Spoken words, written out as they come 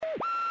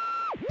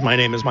My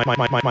name is Mike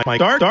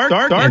Dark.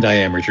 And I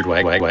am Richard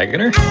Wagner.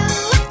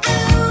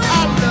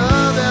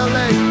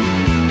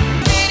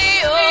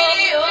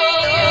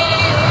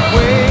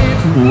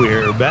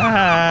 We're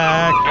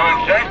back. Do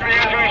exactly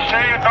as we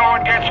say and no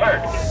one gets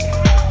hurt.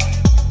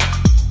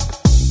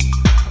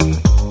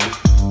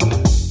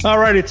 All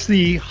right, it's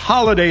the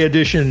holiday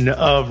edition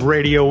of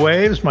Radio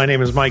Waves. My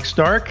name is Mike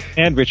Stark.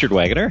 And Richard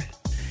Wagner.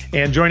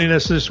 And joining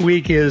us this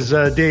week is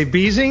Dave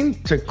Beasing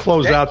to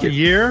close out the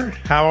year.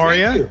 How are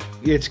you?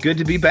 It's good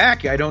to be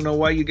back. I don't know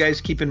why you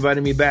guys keep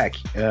inviting me back,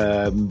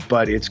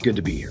 but it's good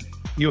to be here.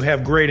 You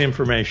have great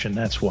information.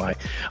 That's why.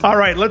 All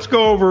right, let's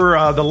go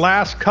over the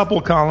last couple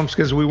columns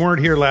because we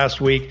weren't here last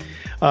week.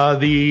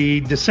 The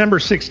December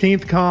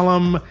 16th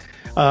column,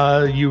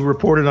 you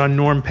reported on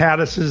Norm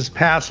Pattis's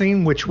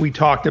passing, which we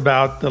talked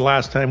about the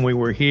last time we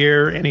were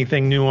here.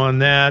 Anything new on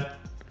that?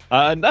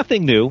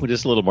 Nothing new,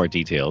 just a little more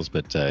details,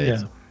 but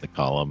it's the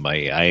column.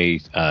 I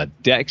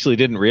actually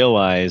didn't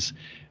realize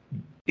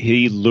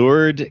he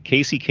lured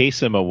Casey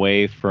Kasem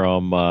away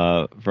from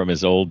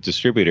his old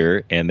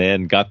distributor and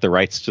then got the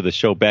rights to the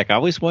show back. I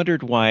always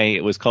wondered why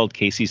it was called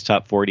Casey's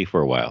Top 40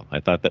 for a while. I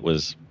thought it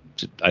was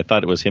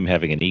him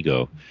having an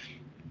ego,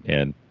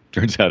 and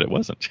turns out it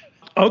wasn't.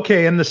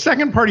 Okay, and the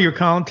second part of your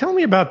column, tell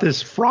me about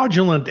this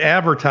fraudulent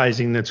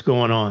advertising that's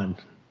going on.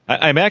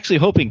 I'm actually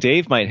hoping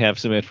Dave might have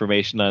some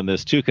information on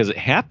this, too, because it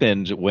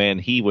happened when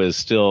he was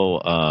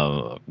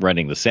still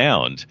running the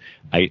sound.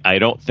 I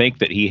don't think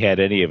that he had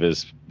any of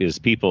his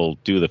people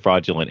do the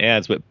fraudulent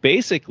ads, but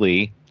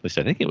basically, at least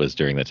I think it was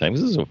during that time,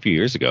 this was a few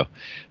years ago,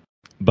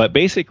 but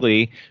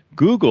basically,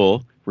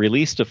 Google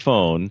released a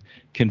phone,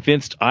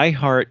 convinced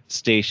iHeart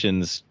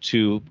stations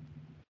to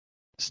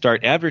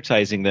start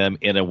advertising them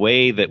in a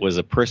way that was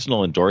a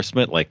personal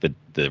endorsement, like the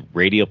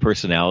radio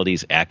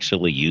personalities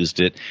actually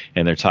used it,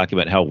 and they're talking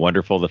about how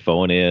wonderful the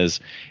phone is.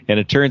 And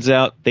it turns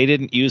out they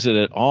didn't use it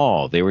at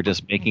all. They were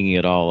just making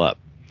it all up.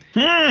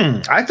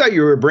 I thought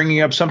you were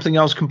bringing up something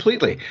else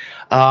completely.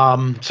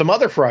 Some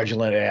other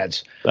fraudulent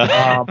ads.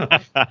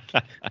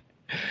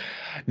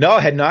 No, I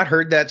had not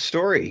heard that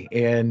story,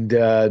 and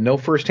no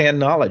firsthand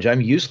knowledge.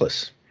 I'm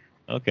useless.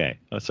 Okay,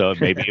 so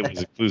maybe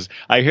it was.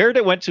 I heard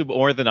it went to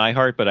more than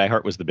iHeart, but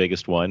iHeart was the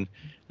biggest one,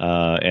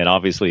 and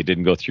obviously it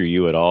didn't go through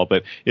you at all.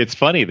 But it's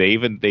funny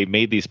they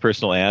made these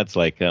personal ads.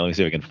 Like, let me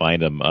see if I can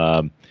find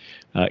them.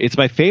 It's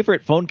my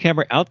favorite phone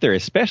camera out there,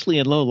 especially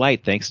in low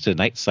light, thanks to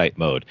night sight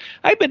mode.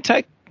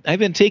 I've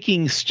been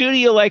taking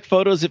studio-like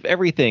photos of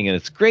everything, and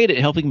it's great at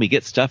helping me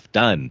get stuff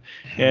done.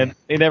 And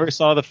they never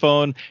saw the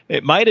phone.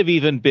 It might have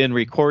even been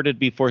recorded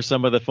before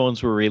some of the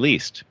phones were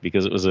released,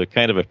 because it was a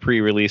kind of a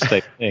pre-release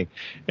type thing.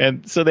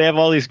 And so they have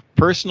all these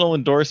personal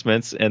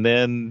endorsements, and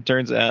then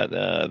turns out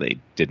they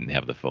didn't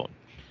have the phone.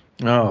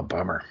 Oh,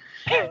 bummer.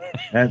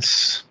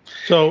 That's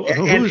so.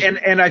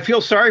 And I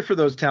feel sorry for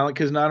those talent,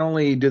 because not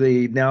only do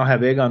they now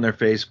have egg on their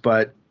face,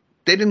 but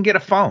they didn't get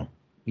a phone.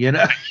 You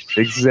know,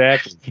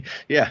 exactly.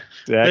 Yeah,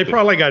 exactly. They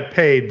probably got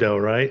paid though,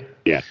 right?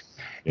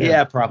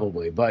 Yeah,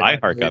 probably.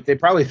 But they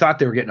probably thought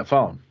they were getting a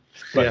phone.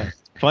 But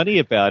funny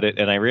about it,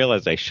 and I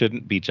realized I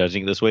shouldn't be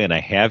judging this way, and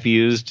I have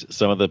used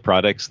some of the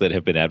products that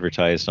have been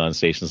advertised on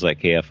stations like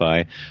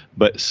KFI,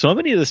 but so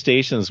many of the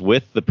stations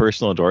with the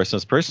personal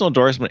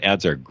endorsement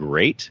ads are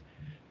great,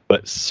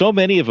 but so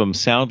many of them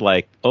sound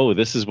like, oh,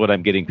 this is what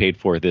I'm getting paid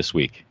for this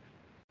week.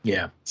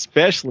 Yeah.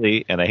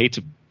 Especially, and I hate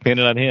to pin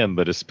it on him,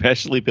 but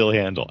especially Bill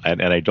Handel.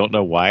 And I don't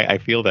know why I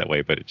feel that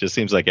way, but it just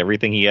seems like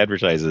everything he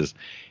advertises,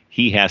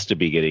 he has to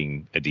be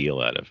getting a deal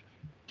out of.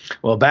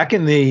 Well,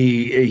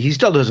 he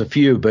still does a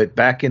few, but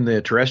back in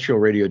the terrestrial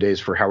radio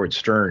days for Howard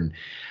Stern,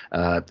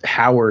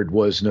 Howard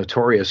was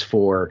notorious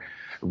for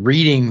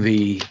reading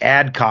the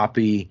ad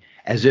copy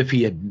as if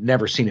he had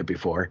never seen it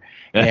before.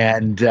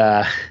 And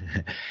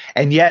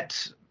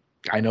yet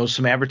I know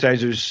some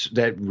advertisers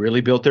that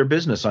really built their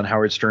business on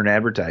Howard Stern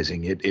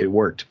advertising. It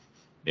worked.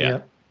 Yeah,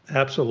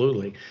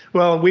 absolutely.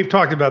 Well, we've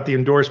talked about the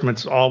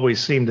endorsements always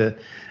seem to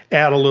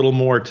add a little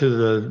more to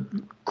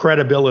the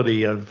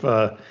credibility of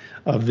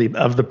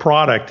the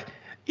product,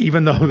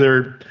 even though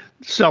they're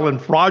selling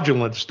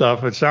fraudulent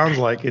stuff. It sounds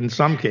like in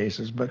some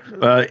cases, but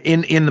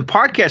in the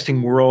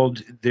podcasting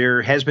world,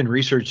 there has been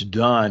research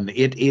done.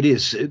 It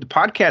is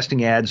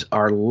podcasting ads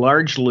are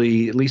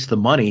largely, at least the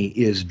money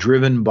is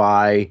driven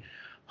by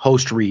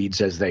host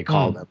reads, as they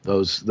call them,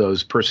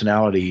 those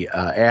personality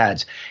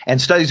ads. And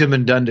studies have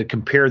been done to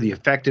compare the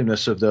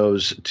effectiveness of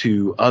those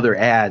to other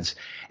ads.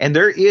 And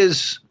there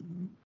is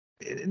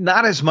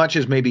not as much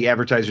as maybe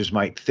advertisers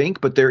might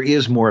think, but there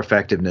is more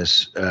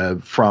effectiveness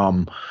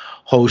from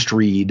host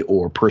read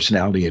or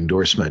personality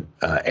endorsement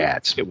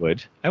ads.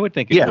 I would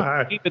think it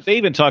would. But they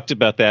even talked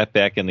about that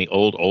back in the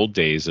old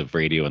days of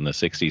radio in the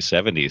 60s,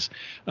 70s.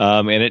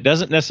 And it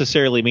doesn't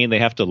necessarily mean they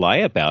have to lie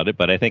about it,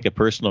 but I think a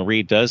personal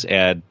read does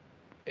add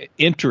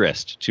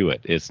interest to it.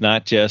 It's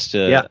not just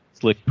a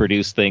slick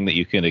produced thing that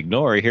you can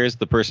ignore. Here's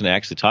the person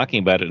actually talking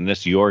about it, and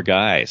it's your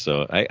guy.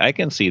 So I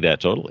can see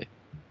that totally.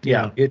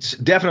 Yeah, it's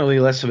definitely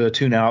less of a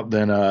tune out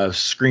than a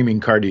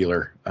screaming car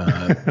dealer.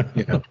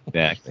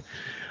 Exactly.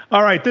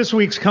 All right, this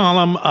week's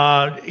column,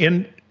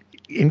 in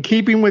in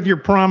keeping with your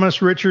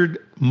promise, Richard,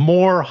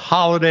 more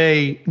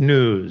holiday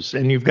news.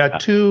 And you've got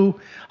 2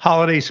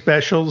 holiday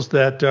specials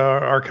that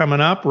are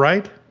coming up,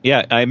 right?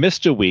 Yeah, I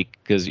missed a week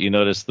because you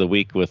noticed the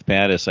week with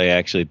Mattis, I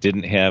actually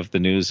didn't have the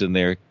news in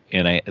there.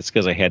 And it's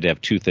because I had to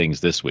have 2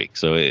 things this week.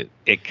 So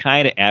it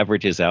kind of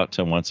averages out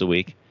to once a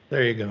week.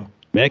 There you go.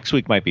 Next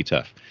week might be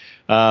tough.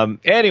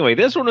 Anyway,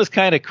 this one was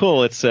kind of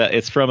cool.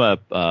 It's from a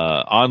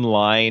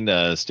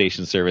online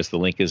station service. The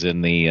link is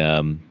in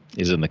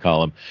the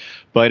column,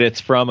 but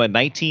it's from a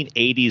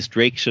 1980s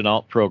Drake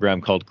Chenault program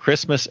called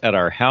Christmas at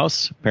Our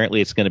House. Apparently,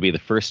 it's going to be the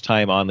first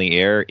time on the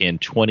air in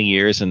 20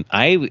 years, and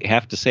I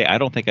have to say, I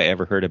don't think I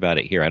ever heard about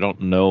it here. I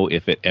don't know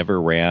if it ever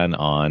ran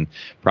on.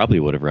 Probably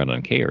would have run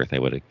on K-Earth. I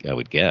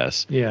would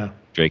guess. Yeah.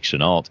 Drake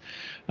Chenault,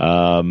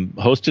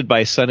 hosted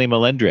by Sonny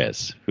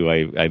Melendrez, who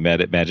I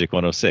met at Magic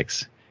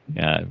 106.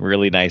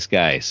 Really nice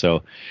guy.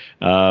 So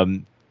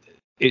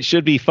it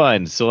should be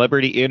fun.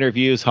 Celebrity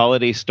interviews,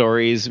 holiday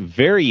stories,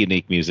 very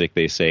unique music,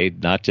 they say.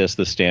 Not just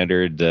the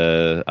standard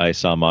I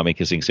Saw Mommy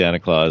Kissing Santa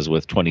Claus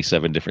with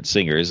 27 different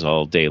singers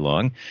all day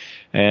long.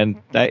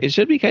 And it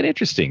should be kind of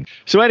interesting.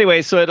 So anyway,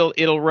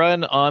 it'll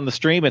run on the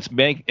stream. It's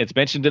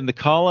mentioned in the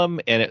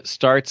column, and it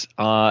starts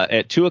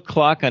at 2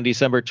 o'clock on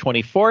December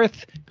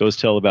 24th, goes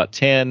till about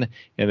 10,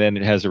 and then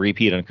it has a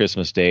repeat on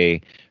Christmas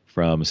Day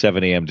from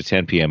 7 a.m. to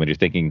 10 p.m. And you're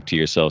thinking to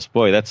yourselves,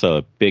 boy, that's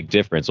a big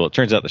difference. Well, it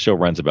turns out the show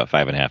runs about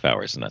 5.5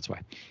 hours, and that's why.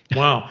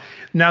 Wow.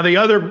 Now, the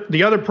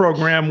other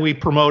program we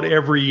promote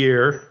every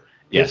year,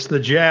 it's the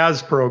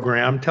jazz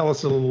program. Tell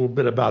us a little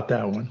bit about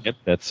that one. Yep,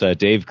 that's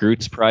Dave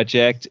Groot's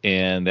project,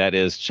 and that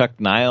is Chuck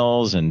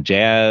Niles and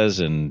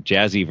jazz and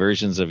jazzy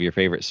versions of your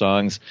favorite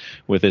songs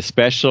with a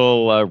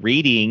special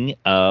reading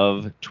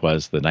of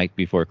 "'Twas the Night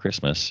Before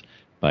Christmas"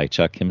 by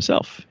Chuck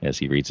himself, as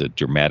he reads it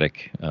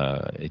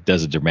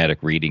does a dramatic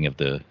reading of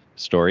the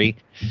story.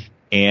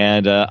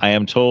 And I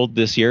am told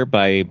this year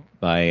by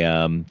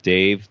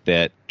Dave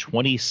that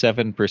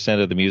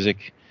 27% of the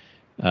music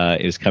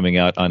is coming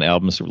out on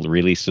albums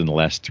released in the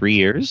last 3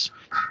 years,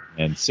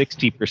 and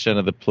 60%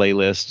 of the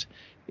playlist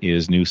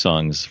is new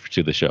songs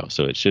to the show.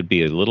 So it should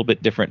be a little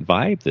bit different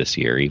vibe this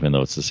year, even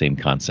though it's the same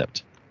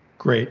concept.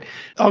 Great.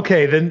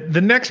 Okay, then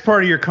the next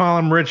part of your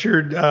column,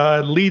 Richard,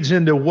 leads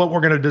into what we're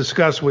going to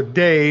discuss with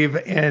Dave,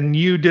 and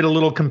you did a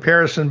little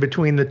comparison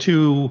between the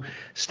 2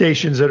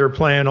 stations that are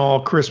playing all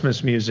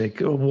Christmas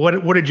music.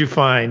 What did you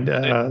find,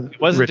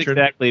 It wasn't Richard?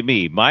 Exactly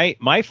me.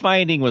 My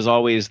finding was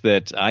always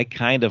that I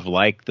kind of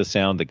like the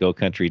sound that Go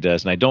Country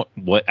does, and I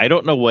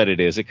don't know what it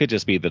is. It could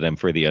just be that I'm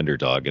for the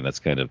underdog, and that's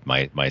kind of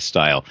my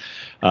style.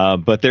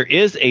 But there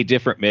is a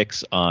different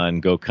mix on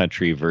Go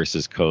Country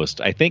versus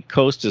Coast. I think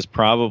Coast is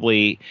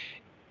probably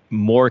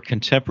more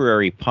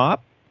contemporary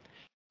pop,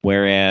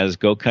 whereas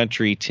Go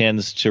Country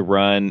tends to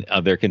run,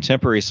 their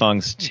contemporary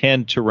songs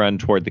tend to run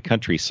toward the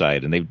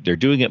countryside, and they're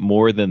doing it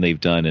more than they've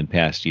done in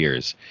past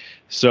years.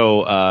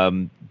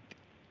 So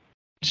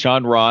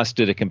Sean Ross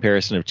did a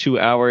comparison of 2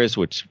 hours,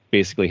 which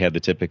basically had the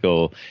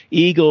typical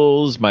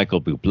Eagles, Michael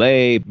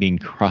Bublé, Bing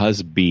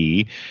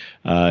Crosby,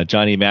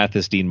 Johnny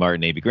Mathis, Dean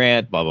Martin, Amy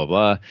Grant, blah,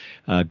 blah,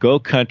 blah. Go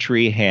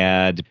Country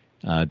had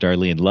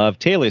Darlene Love,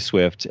 Taylor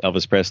Swift,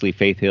 Elvis Presley,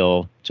 Faith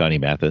Hill, Johnny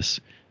Mathis,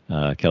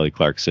 Kelly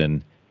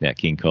Clarkson, Nat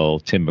King Cole,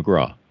 Tim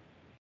McGraw,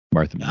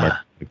 Martha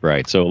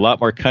McBride. So a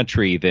lot more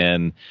country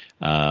than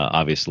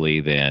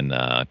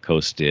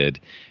Coast did.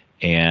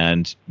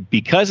 And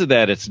because of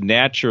that, it's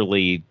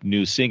naturally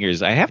new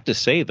singers. I have to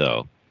say,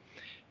 though,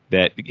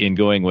 that in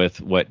going with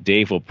what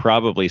Dave will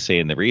probably say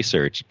in the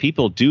research,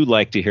 people do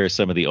like to hear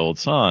some of the old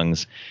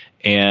songs.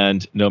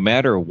 And no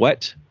matter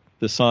what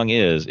the song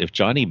is, if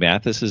Johnny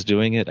Mathis is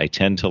doing it, I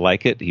tend to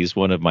like it. He's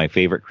one of my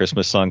favorite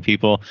Christmas song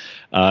people.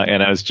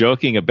 And I was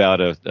joking about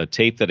a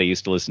tape that I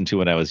used to listen to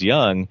when I was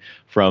young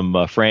from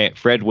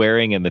Fred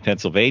Waring and the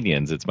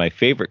Pennsylvanians. It's my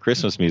favorite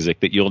Christmas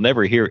music that you'll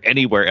never hear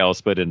anywhere else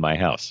but in my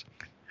house.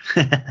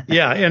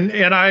 Yeah,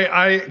 and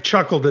I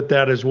chuckled at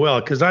that as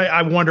well, because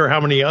I wonder how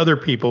many other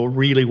people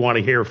really want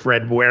to hear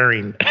Fred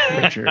Waring,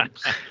 Richard.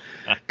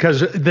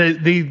 Because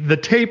the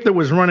tape that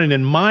was running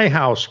in my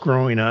house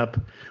growing up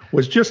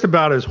was just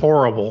about as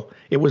horrible.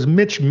 It was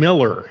Mitch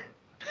Miller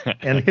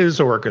and his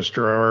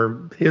orchestra,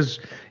 or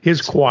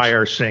his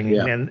choir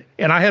singing,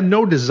 and I had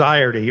no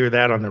desire to hear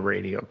that on the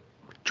radio.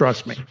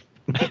 Trust me.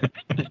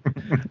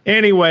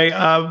 Anyway,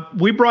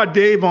 we brought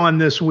Dave on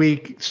this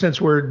week,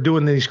 since we're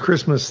doing these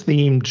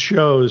Christmas-themed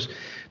shows,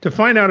 to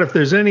find out if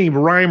there's any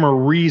rhyme or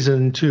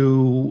reason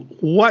to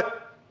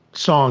what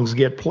songs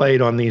get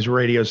played on these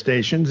radio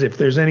stations, if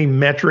there's any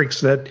metrics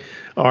that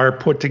are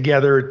put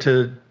together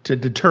to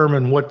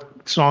determine what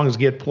songs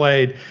get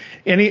played.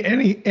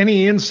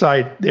 Any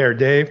insight there,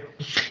 Dave?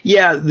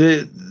 Yeah,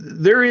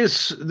 there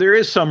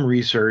is some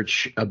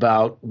research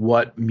about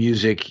what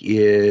music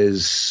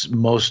is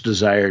most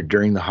desired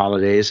during the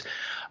holidays.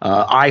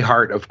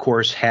 iHeart, of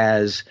course,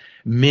 has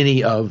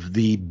many of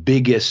the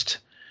biggest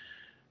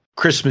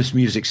Christmas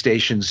music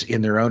stations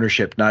in their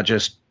ownership, not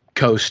just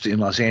Coast in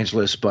Los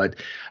Angeles, but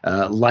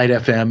Light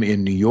FM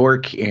in New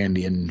York and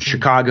in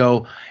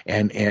Chicago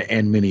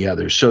and many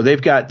others. So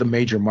they've got the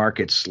major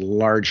markets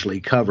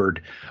largely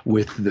covered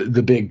with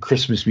the big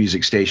Christmas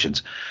music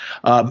stations.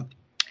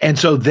 And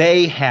so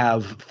they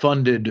have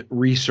funded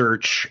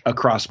research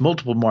across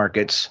multiple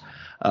markets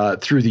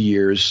through the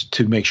years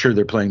to make sure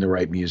they're playing the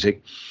right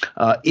music.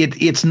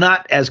 It's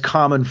not as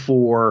common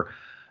for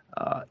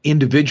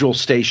individual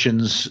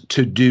stations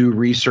to do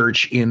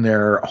research in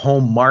their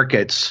home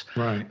markets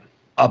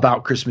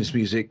about Christmas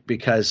music,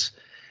 because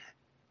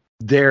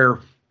they're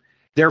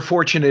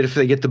fortunate if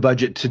they get the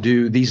budget to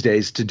do these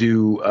days to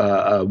do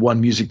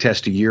one music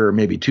test a year or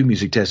maybe two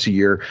music tests a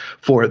year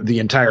for the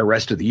entire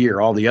rest of the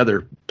year, all the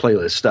other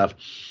playlist stuff.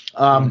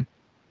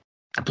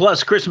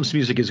 Plus, Christmas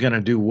music is going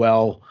to do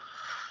well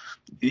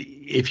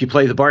if you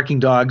play the Barking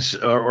Dogs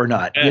or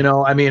not. You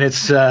know, I mean,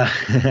 it's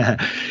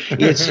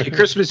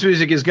Christmas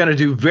music is going to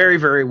do very,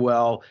 very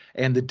well.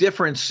 And the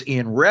difference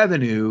in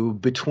revenue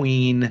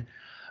between,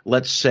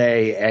 let's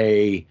say,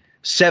 a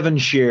 7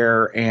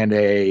 share and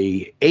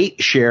a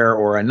 8 share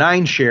or a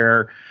 9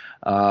 share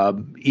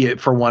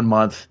for 1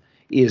 month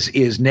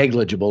is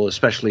negligible,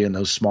 especially in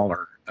those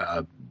smaller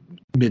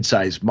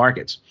mid-sized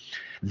markets.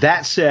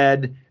 That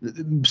said,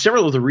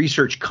 several of the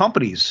research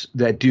companies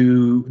that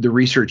do the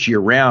research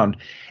year-round,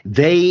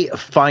 they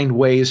find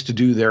ways to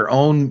do their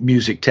own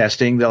music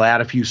testing. They'll add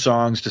a few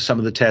songs to some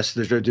of the tests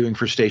that they're doing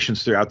for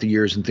stations throughout the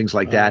years and things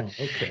like that.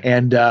 Okay.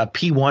 And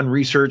P1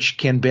 Research,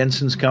 Ken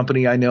Benson's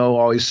company, I know,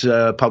 always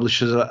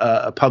publishes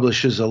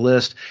a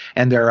list,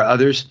 and there are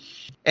others.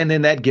 And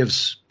then that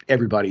gives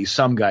everybody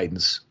some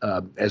guidance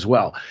as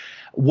well.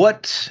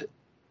 What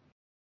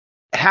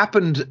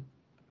happened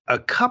a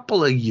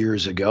couple of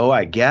years ago,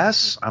 I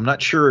guess, I'm not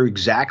sure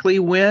exactly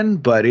when,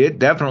 but it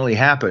definitely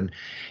happened,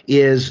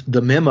 is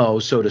the memo,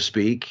 so to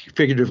speak,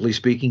 figuratively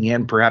speaking,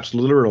 and perhaps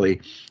literally,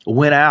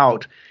 went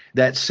out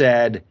that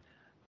said,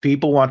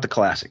 people want the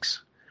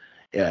classics.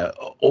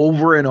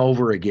 Over and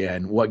over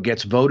again, what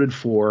gets voted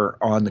for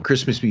on the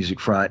Christmas music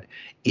front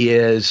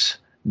is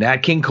Nat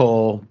King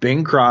Cole,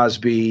 Bing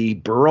Crosby,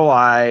 Burl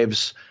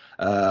Ives,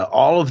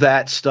 all of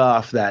that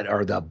stuff that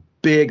are the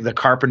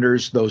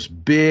Carpenters, those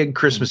big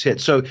Christmas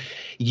hits. So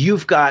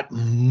you've got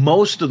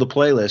most of the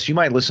playlist. You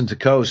might listen to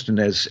Coast, and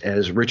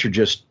as Richard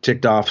just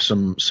ticked off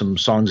some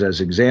songs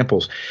as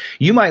examples,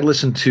 you might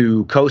listen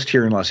to Coast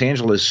here in Los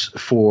Angeles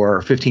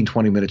for 15,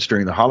 20 minutes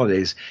during the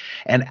holidays.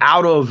 And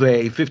out of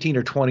a 15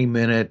 or 20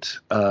 minute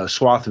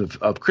swath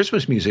of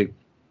Christmas music,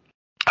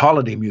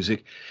 holiday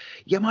music,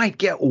 you might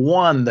get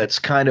one that's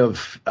kind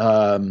of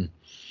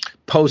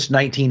post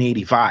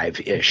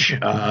 1985-ish,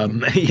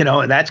 and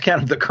that's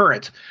kind of the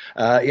current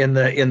in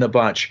the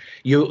bunch.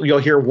 You'll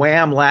hear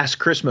Wham! Last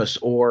Christmas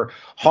or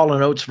Hall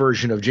 & Oates'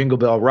 version of Jingle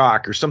Bell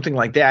Rock or something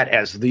like that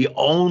as the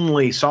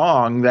only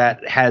song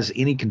that has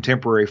any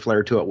contemporary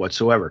flair to it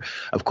whatsoever.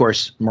 Of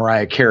course,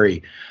 Mariah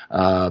Carey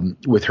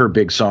with her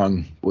big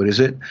song, what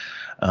is it?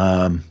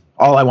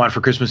 All I Want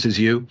for Christmas Is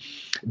You.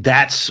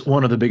 That's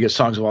one of the biggest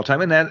songs of all time,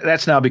 and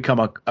that's now become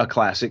a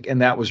classic,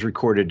 and that was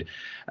recorded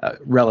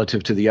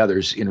relative to the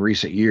others in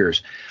recent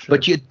years. Sure.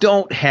 But you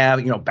don't have,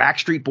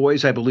 Backstreet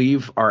Boys, I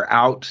believe, are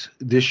out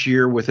this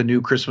year with a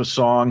new Christmas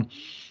song,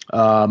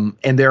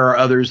 and there are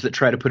others that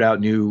try to put out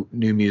new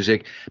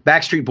music.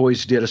 Backstreet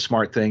Boys did a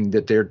smart thing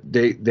that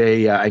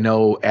they I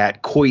know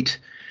at Coit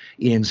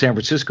in San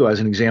Francisco, as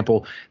an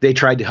example, they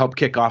tried to help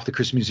kick off the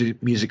Christmas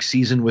music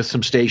season with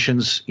some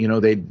stations.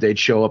 They'd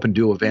show up and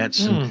do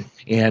events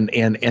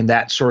and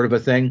that sort of a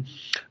thing.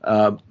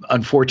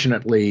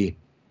 Unfortunately,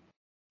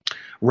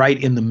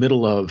 right in the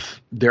middle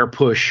of their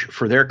push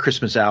for their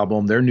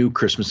new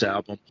Christmas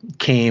album,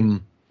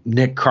 came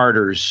Nick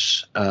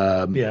Carter's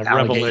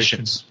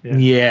allegations.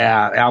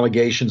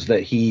 Allegations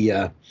that he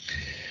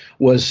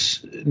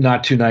was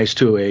not too nice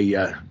to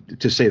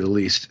to say the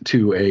least,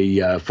 to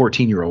a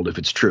 14-year-old, if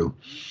it's true,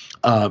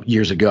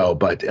 years ago.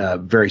 But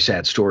very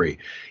sad story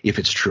if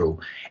it's true.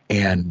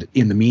 And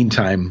in the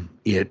meantime,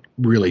 it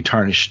really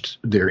tarnished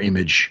their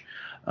image.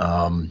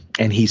 And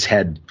he's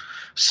had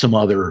some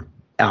other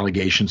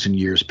allegations in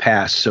years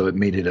past, so it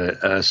made it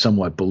a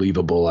somewhat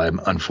believable,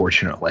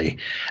 unfortunately,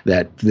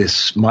 that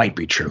this might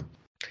be true.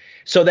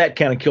 So that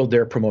kind of killed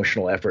their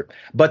promotional effort.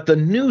 But the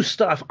new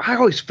stuff, I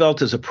always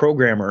felt as a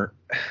programmer,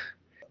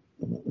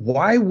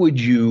 why would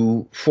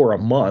you, for a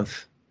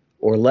month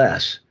or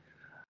less,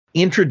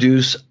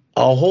 introduce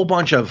a whole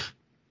bunch of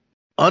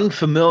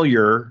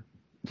unfamiliar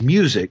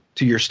music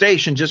to your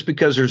station just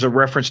because there's a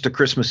reference to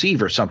Christmas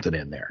Eve or something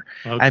in there?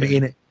 Okay. I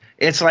mean,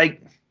 it's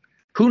like,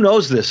 who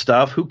knows this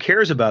stuff? Who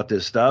cares about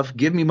this stuff?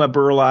 Give me my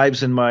Burl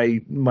Ives and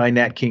my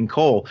Nat King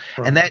Cole.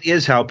 Right. And that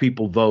is how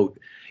people vote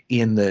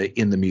in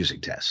the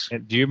music tests.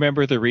 And do you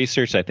remember the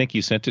research? I think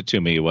you sent it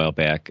to me a while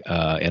back,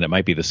 and it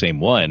might be the same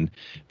one,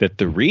 that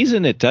the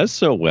reason it does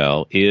so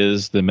well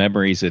is the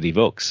memories it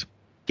evokes.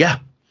 Yeah,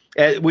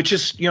 which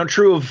is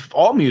true of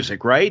all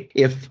music, right?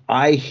 If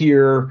I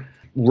hear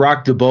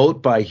Rock the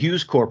Boat by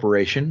Hughes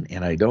Corporation,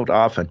 and I don't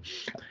often.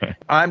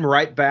 I'm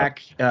right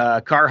back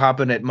car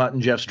hopping at Mutt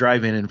and Jeff's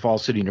Drive-In in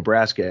Falls City,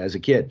 Nebraska as a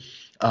kid.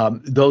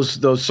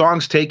 Those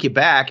songs take you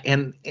back,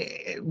 and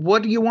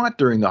what do you want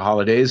during the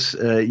holidays?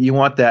 You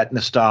want that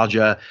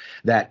nostalgia,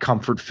 that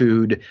comfort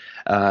food.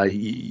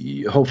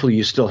 Hopefully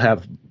you still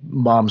have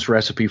mom's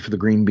recipe for the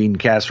green bean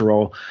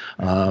casserole,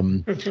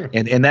 and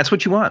that's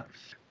what you want.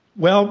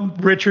 Well,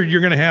 Richard,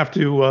 you're going to have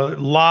to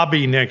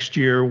lobby next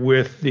year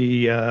with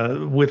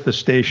the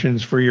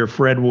stations for your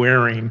Fred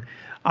Waring.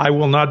 I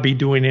will not be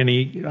doing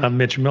any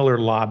Mitch Miller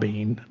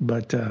lobbying,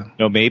 but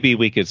no, maybe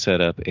we could set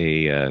up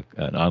an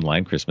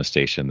online Christmas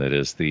station that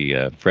is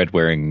the Fred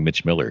Waring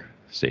Mitch Miller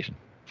station.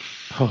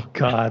 Oh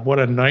God, what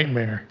a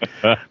nightmare!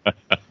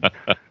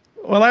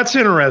 Well, that's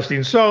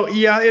interesting. So,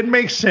 yeah, it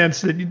makes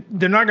sense that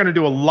they're not going to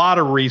do a lot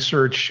of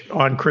research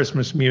on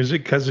Christmas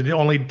music because it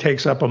only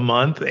takes up a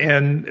month.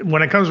 And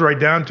when it comes right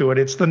down to it,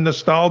 it's the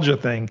nostalgia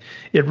thing.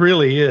 It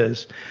really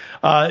is.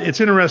 It's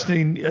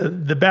interesting,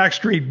 the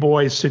Backstreet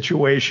Boys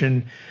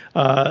situation,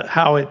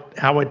 how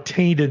it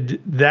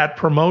tainted that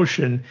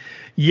promotion.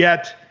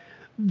 Yet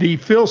the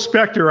Phil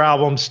Spector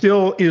album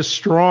still is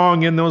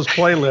strong in those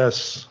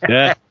playlists.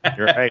 Yeah,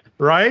 you're right.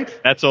 Right?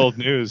 That's old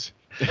news.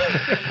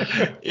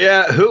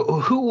 Yeah,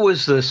 who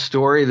was the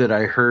story that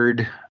I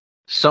heard?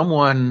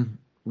 Someone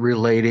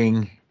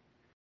relating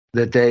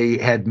that they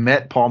had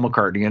met Paul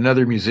McCartney,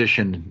 another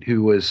musician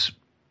who was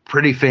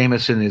pretty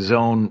famous in his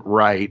own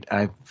right.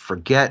 I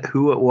forget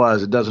who it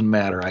was. It doesn't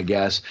matter, I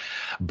guess.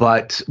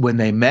 But when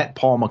they met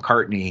Paul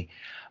McCartney,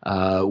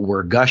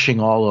 were gushing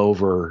all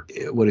over,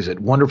 what is it,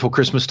 Wonderful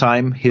Christmas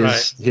Time,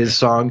 his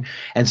song,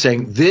 and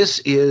saying, this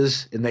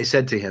is, and they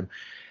said to him,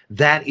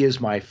 that is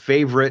my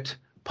favorite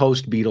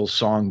post-Beatles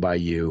song by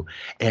you.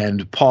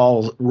 And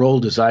Paul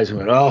rolled his eyes and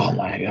went, oh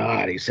my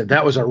God. He said,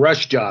 that was a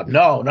rush job.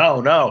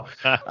 No.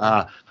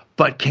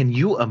 But can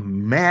you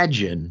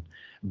imagine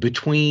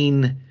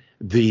between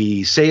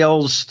the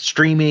sales,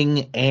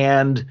 streaming,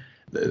 and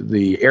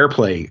the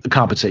airplay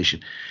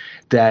compensation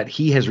that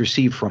he has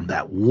received from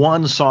that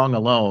one song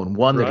alone,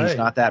 one that he's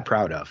not that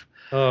proud of?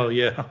 Oh,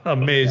 yeah.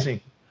 Amazing.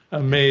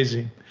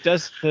 Amazing.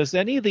 Does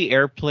any of the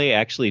airplay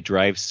actually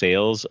drive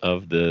sales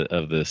of the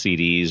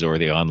CDs or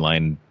the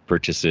online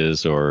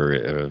purchases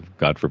or,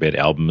 God forbid,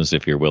 albums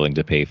if you're willing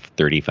to pay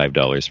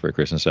 $35 for a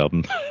Christmas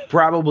album?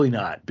 Probably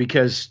not,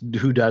 because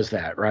who does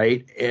that,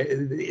 right?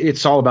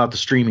 It's all about the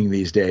streaming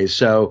these days.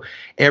 So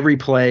every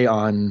play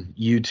on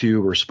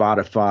YouTube or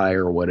Spotify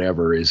or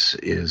whatever is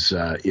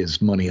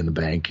money in the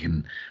bank,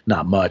 and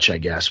not much, I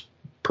guess,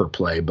 per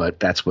play, but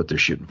that's what they're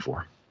shooting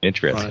for.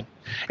 Interesting.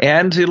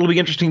 And it'll be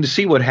interesting to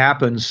see what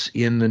happens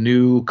in the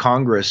new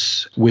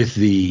Congress with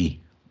the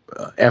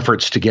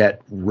efforts to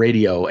get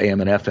radio, AM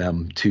and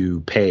FM,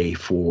 to pay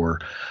for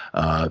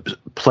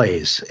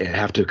plays and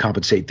have to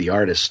compensate the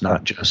artists,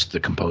 not just the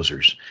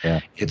composers.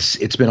 Yeah.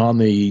 It's been on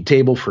the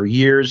table for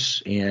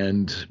years,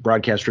 and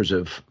broadcasters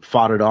have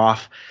fought it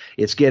off.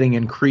 It's getting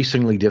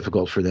increasingly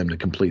difficult for them to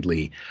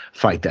completely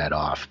fight that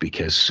off,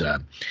 because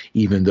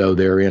even though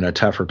they're in a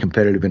tougher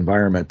competitive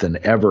environment than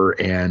ever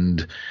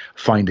and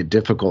find it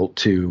difficult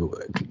to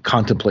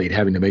contemplate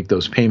having to make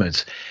those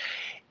payments,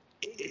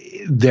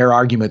 their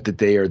argument that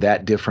they are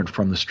that different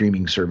from the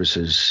streaming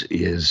services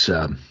is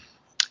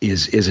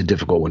a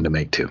difficult one to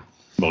make too.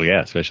 Well,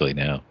 yeah, especially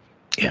now.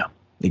 Yeah,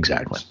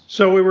 exactly.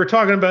 So we were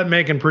talking about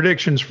making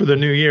predictions for the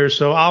new year.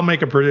 So I'll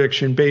make a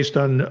prediction based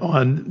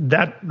on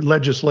that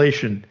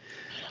legislation.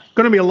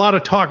 Going to be a lot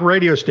of talk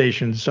radio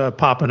stations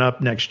popping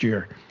up next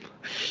year.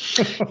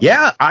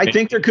 Yeah, I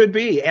think there could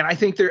be, and I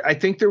think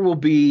there will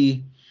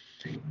be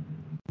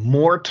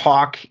more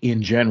talk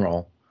in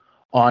general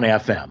on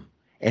FM.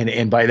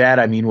 And by that,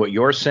 I mean what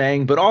you're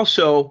saying, but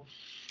also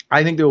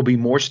I think there will be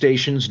more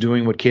stations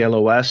doing what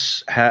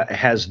KLOS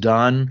has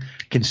done,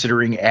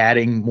 considering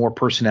adding more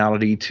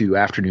personality to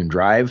Afternoon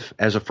Drive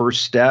as a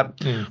first step,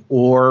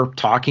 or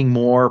talking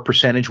more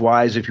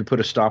percentage-wise, if you put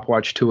a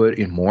stopwatch to it,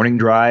 in Morning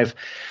Drive,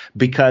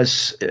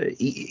 because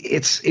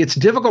it's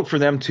difficult for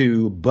them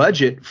to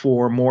budget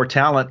for more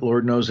talent.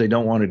 Lord knows they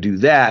don't want to do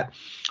that,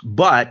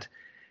 but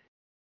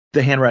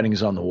the handwriting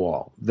is on the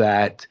wall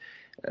that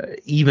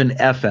even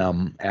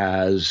FM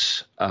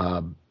as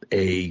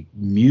a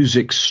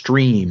music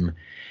stream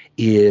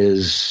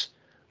is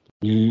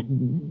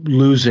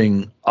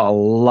losing a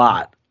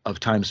lot of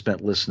time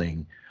spent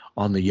listening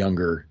on the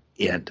younger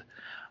end.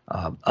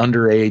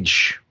 Under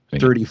age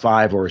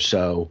 35 or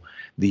so,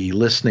 the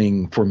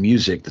listening for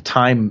music, the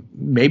time,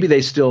 maybe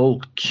they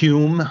still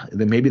cume,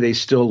 maybe they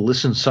still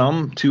listen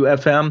some to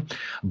FM,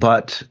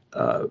 but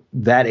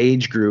that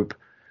age group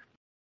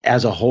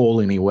as a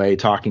whole anyway,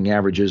 talking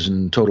averages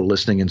and total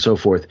listening and so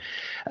forth,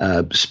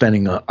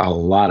 spending a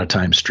lot of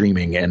time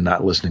streaming and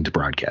not listening to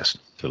broadcast.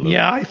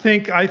 Yeah, I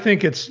think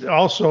it's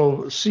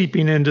also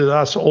seeping into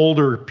us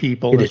older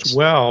people as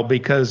well,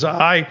 because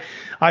I'm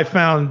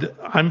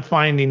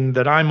finding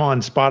that I'm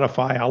on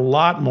Spotify a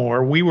lot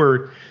more. We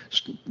were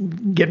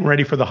getting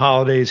ready for the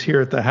holidays here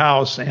at the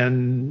house,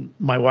 and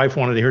my wife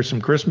wanted to hear some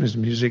Christmas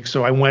music,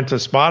 so I went to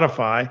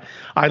Spotify.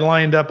 I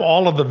lined up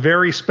all of the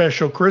very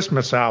special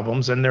Christmas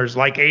albums, and there's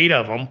like 8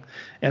 of them,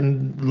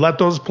 and let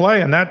those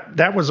play. And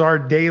that was our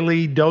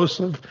daily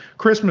dose of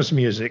Christmas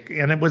music,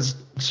 and it was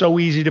so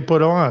easy to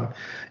put on,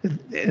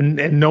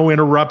 and no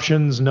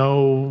interruptions,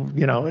 no,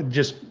 it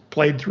just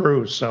played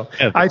through. So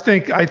yeah. I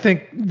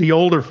think the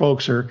older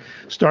folks are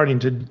starting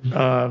to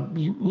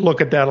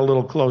look at that a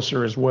little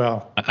closer as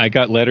well. I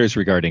got letters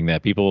regarding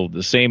that. People,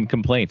 the same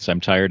complaints. I'm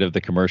tired of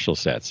the commercial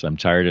sets. I'm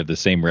tired of the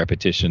same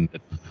repetition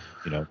that,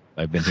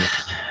 I've been hearing.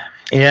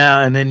 Yeah,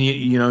 and then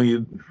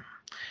you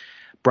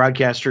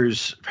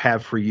broadcasters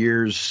have for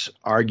years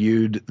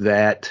argued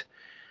that,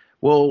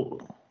 well,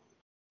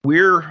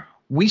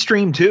 we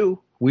stream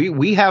too.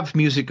 We have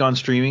music on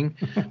streaming,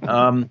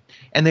 and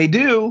they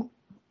do.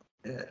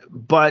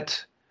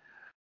 But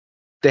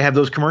they have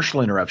those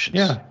commercial interruptions.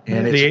 Yeah,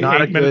 and it's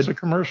not 8 minutes of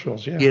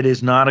commercials. Yeah, it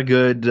is not a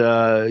good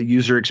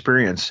user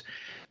experience.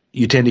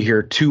 You tend to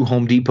hear 2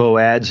 Home Depot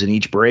ads in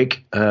each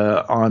break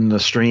on the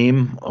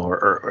stream,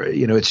 or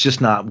it's just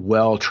not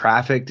well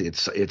trafficked.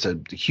 It's a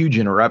huge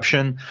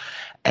interruption,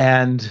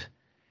 and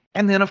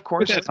then of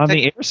course on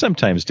the air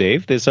sometimes,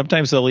 Dave.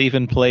 Sometimes they'll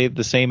even play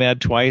the same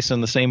ad twice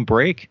in the same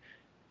break.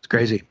 It's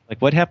crazy.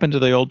 Like what happened to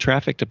the old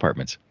traffic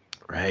departments?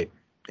 Right.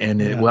 And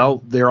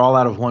they're all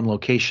out of one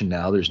location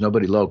now. There's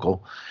nobody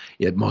local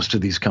at most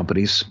of these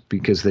companies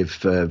because they've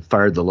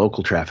fired the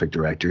local traffic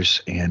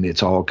directors, and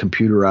it's all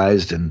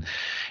computerized, and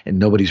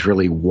nobody's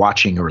really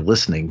watching or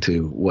listening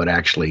to what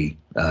actually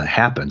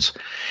happens.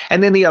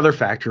 And then the other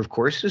factor, of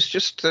course, is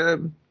just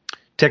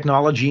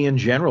technology in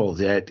general.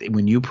 That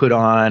when you put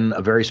on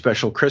a very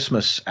special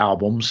Christmas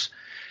albums,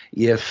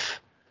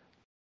 if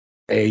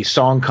a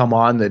song come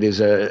on that is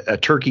a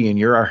turkey in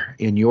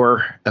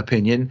your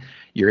opinion,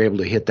 you're able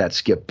to hit that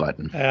skip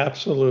button.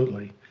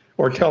 Absolutely.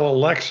 Or tell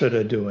Alexa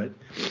to do it.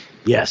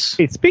 Yes.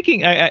 Hey,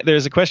 speaking,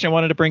 there's a question I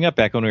wanted to bring up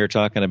back when we were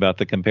talking about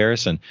the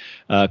comparison.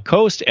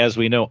 Coast, as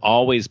we know,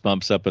 always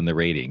bumps up in the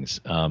ratings.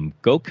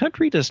 Go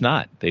Country does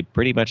not. They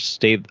pretty much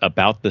stay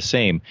about the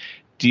same.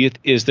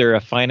 Is there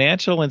a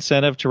financial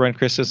incentive to run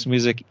Christmas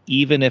music,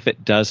 even if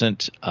it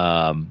doesn't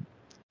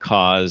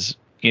cause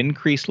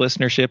increased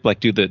listenership? Like,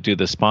 do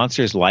the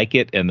sponsors like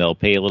it and they'll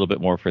pay a little bit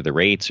more for the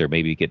rates, or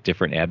maybe get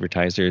different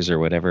advertisers or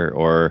whatever?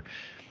 Or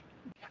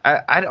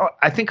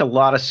I think a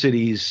lot of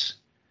cities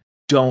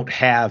don't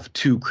have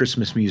 2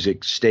 Christmas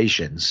music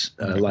stations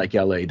like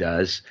LA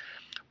does,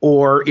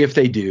 or if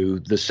they do,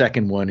 the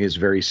second one is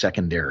very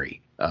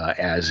secondary,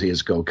 as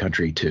is Go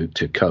Country to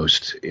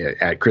Coast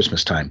at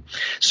Christmas time.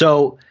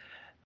 So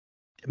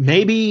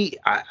maybe,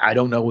 I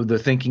don't know the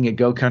thinking at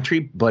Go Country,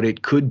 but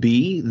it could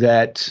be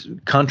that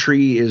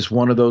country is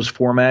one of those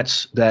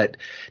formats that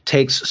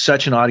takes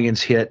such an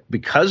audience hit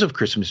because of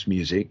Christmas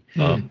music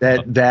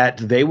that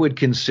they would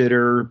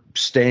consider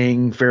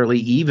staying fairly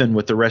even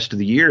with the rest of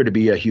the year to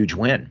be a huge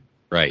win.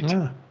 Right.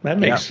 Yeah, that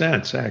makes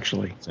sense,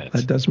 actually.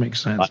 That does make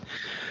sense.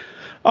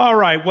 All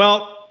right.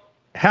 Well,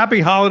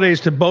 happy holidays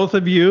to both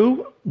of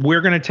you.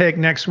 We're going to take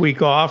next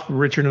week off.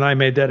 Richard and I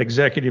made that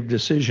executive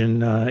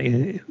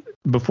decision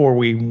before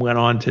we went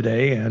on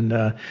today,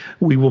 and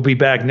we will be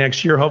back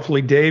next year.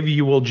 Hopefully, Dave,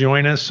 you will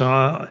join us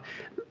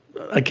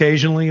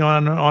occasionally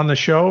on the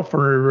show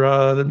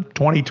for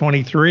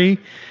 2023,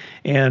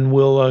 and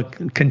we'll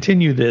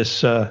continue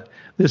this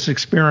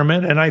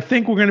experiment. And I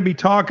think we're going to be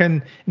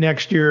talking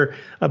next year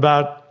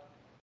about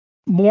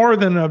more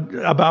than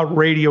about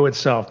radio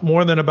itself,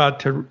 more than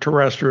about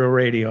terrestrial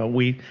radio.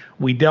 We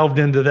delved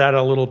into that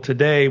a little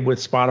today with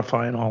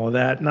Spotify and all of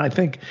that, and I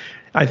think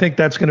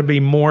that's going to be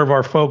more of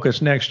our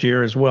focus next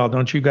year as well.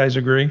 Don't you guys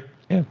agree?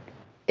 Yeah.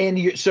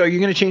 And so you're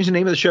going to change the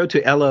name of the show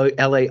to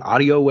LA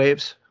Audio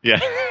Waves? Yeah.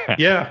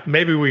 Yeah,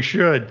 maybe we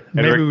should.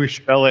 Maybe we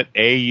should spell it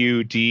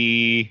AUD.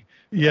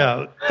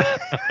 Yeah.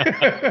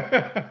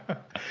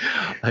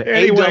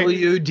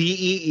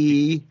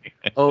 AWDEEOH.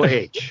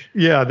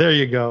 Yeah, there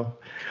you go.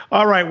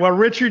 All right. Well,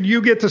 Richard,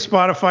 you get to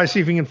Spotify, see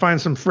if you can find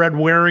some Fred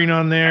Waring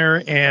on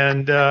there.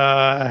 And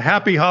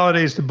happy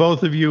holidays to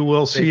both of you.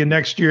 We'll see you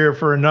next year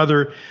for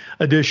another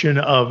edition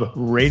of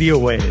Radio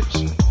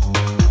Waves.